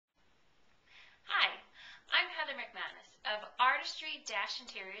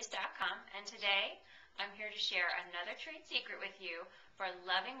street-interiors.com, and today I'm here to share another trade secret with you for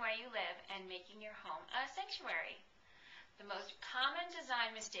loving where you live and making your home a sanctuary. The most common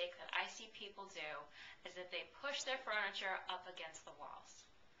design mistake that I see people do is that they push their furniture up against the walls.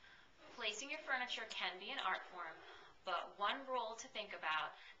 Placing your furniture can be an art form, but one rule to think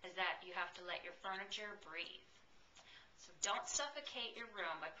about is that you have to let your furniture breathe. So don't suffocate your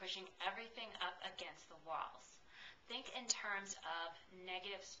room by pushing everything up against the walls. Think in terms of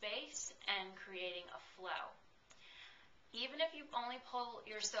negative space and creating a flow. Even if you only pull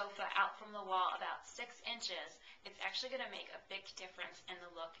your sofa out from the wall about 6 inches, it's actually going to make a big difference in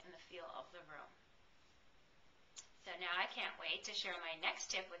the look and the feel of the room. So now I can't wait to share my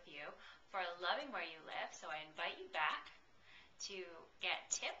next tip with you for loving where you live, so I invite you back to get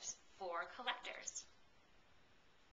tips for collectors.